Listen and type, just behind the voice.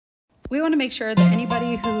We want to make sure that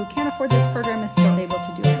anybody who can't afford this program is still able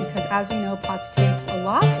to do it, because as we know, POTS takes a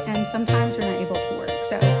lot and sometimes you're not able to work.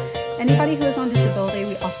 So anybody who is on disability,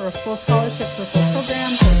 we offer a full scholarship for a full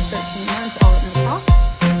program for 13 months, all at no cost.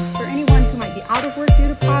 For anyone who might be out of work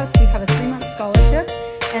due to POTS, we have a 3-month scholarship.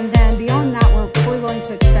 And then beyond that, we're fully willing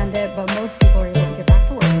to extend it, but most people are able to get back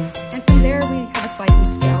to work. And from there, we have a sliding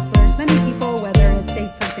scale. So there's many people, whether it's,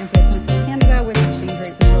 say, for example, it's from Canada, where the exchange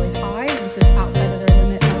rate was really high, it was just outside of their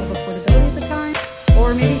limit of affordability at the time,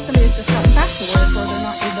 or maybe somebody's just gotten back to work, or they're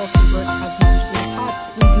not able to work as much due to POTS.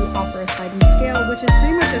 We do offer a sliding scale, which is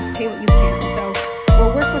pretty much a pay what you can. So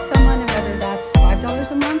we'll work with someone, and whether that's $5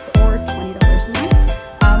 a month or $20 a month,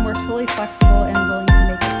 we're totally flexible and willing to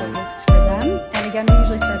make this work for them. And again, we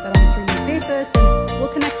usually start that on a 3-month basis, and we'll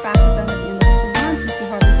connect back with them at the end of the 3 months and see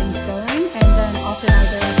how everything's going. And then often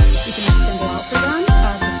either we can extend it out for them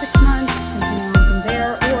for 6 months, continue on from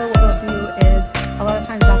there, or what we'll do is a lot of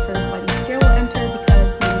times that's where the sliding scale will enter, because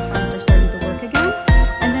many times they're starting to work again,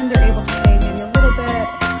 and then they're able to pay maybe a little bit.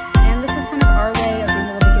 And this is kind of our way of being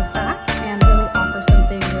able to give back and really offer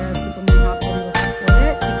something where people may not be able to afford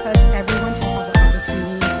it, because everyone should have the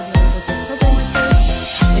opportunity to be able to do a program like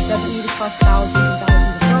this. It doesn't need to cost thousands.